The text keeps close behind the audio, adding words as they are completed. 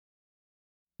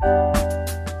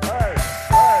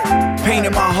Pain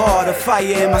in my heart, a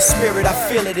fire in my spirit, I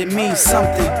feel it, it means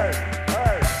something.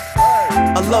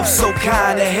 A love so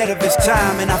kind, ahead of its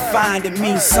time, and I find it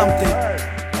means something.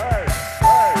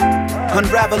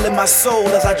 Unraveling my soul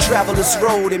as I travel this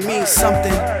road, it means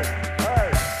something.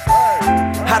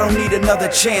 I don't need another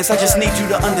chance, I just need you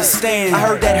to understand. I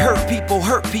heard that hurt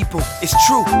people, it's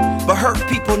true. But hurt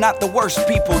people, not the worst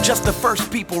people, just the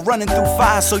first people running through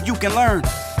fire so you can learn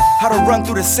how to run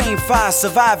through the same fire,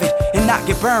 survive it, and not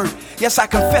get burned. Yes, I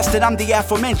confess that I'm the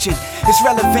aforementioned. It's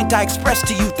relevant, I express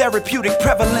to you therapeutic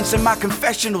prevalence in my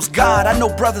confessionals. God, I know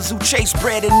brothers who chase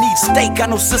bread and need steak. I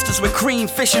know sisters with cream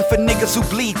fishing for niggas who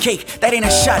bleed cake. That ain't a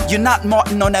shot, you're not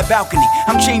Martin on that balcony.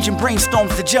 I'm changing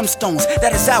brainstorms to gemstones,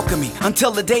 that is alchemy.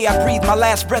 Until the day I breathe my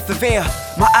last breath of air.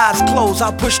 My eyes close,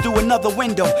 I'll push through another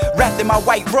window, wrapped in my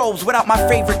white robes without my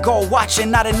favorite goal. Watching,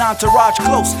 not an entourage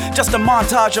close, just a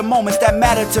montage of moments that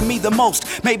matter to me the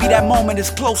most. Maybe that moment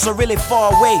is close or really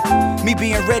far away. Me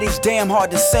being ready's damn hard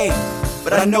to say,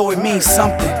 but I know it means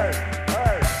something.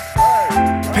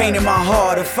 Pain in my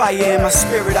heart, a fire in my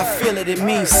spirit, I feel it, it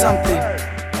means something.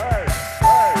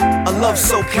 A love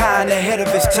so kind, ahead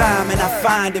of its time, and I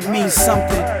find it means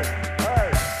something.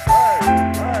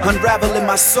 Unraveling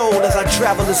my soul as I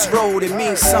travel this road, it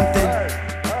means something.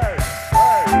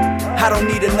 I don't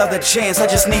need another chance, I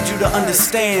just need you to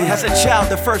understand. As a child,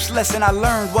 the first lesson I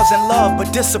learned wasn't love,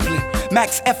 but discipline.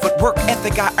 Max effort, work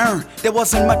ethic I earned. There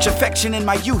wasn't much affection in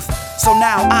my youth, so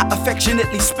now I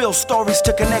affectionately spill stories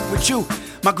to connect with you.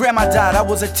 My grandma died, I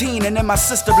was a teen, and then my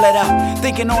sister bled out.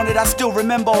 Thinking on it, I still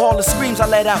remember all the screams I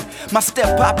let out. My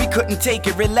step-poppy couldn't take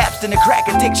it, relapsed in a crack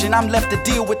addiction. I'm left to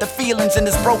deal with the feelings in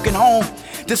this broken home.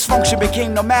 Dysfunction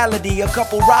became normality, a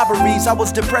couple robberies. I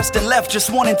was depressed and left, just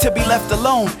wanting to be left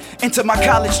alone. Into my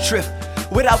college trip,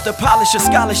 without the polish of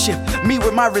scholarship. Me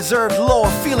with my reserved lore,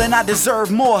 feeling I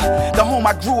deserve more. The home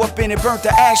I grew up in, it burnt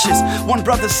to ashes. One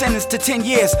brother sentenced to 10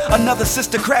 years, another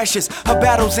sister crashes. Her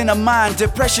battle's in her mind,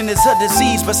 depression is her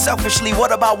disease. But selfishly,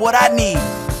 what about what I need?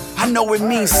 I know it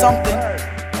means something.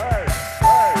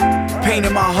 Pain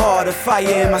in my heart, a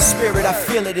fire in my spirit, I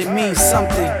feel it, it means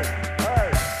something.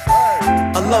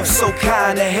 A love so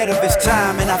kind, ahead of its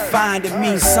time, and I find it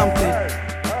means something.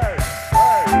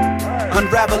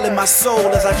 Unraveling my soul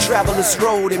as I travel this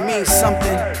road, it means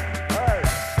something.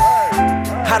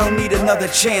 I don't need another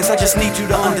chance, I just need you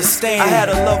to understand. I had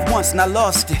a love once and I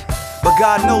lost it, but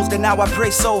God knows that now I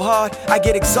pray so hard, I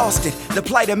get exhausted. The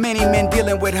plight of many men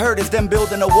dealing with hurt is them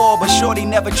building a wall, but shorty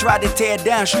never tried to tear it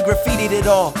down, she graffitied it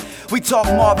all. We talk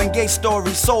Marvin Gaye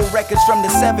stories, soul records from the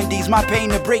 70s, my pain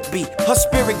to breakbeat. Her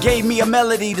spirit gave me a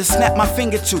melody to snap my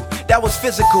finger to. That was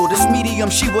physical, this medium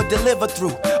she would deliver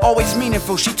through. Always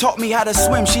meaningful, she taught me how to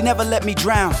swim, she never let me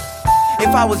drown.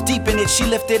 If I was deep in it, she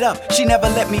lifted up, she never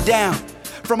let me down.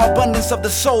 From abundance of the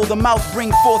soul, the mouth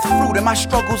bring forth fruit. And my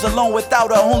struggles alone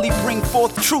without her only bring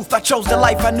forth truth. I chose the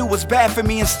life I knew was bad for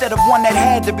me instead of one that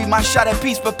had to be my shot at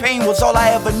peace, but pain was all I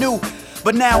ever knew.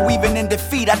 But now even in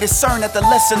defeat, I discern that the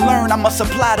lesson learned I must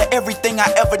apply to everything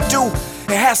I ever do.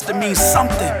 It has to mean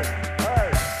something.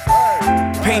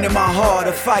 Pain in my heart,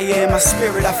 a fire in my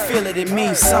spirit, I feel it, it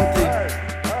means something.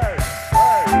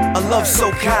 A love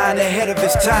so kind, ahead of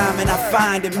its time, and I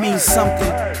find it means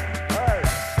something.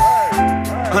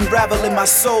 Unraveling my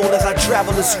soul as I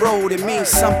travel this road, it means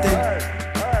something.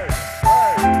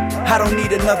 I don't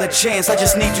need another chance, I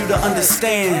just need you to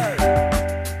understand.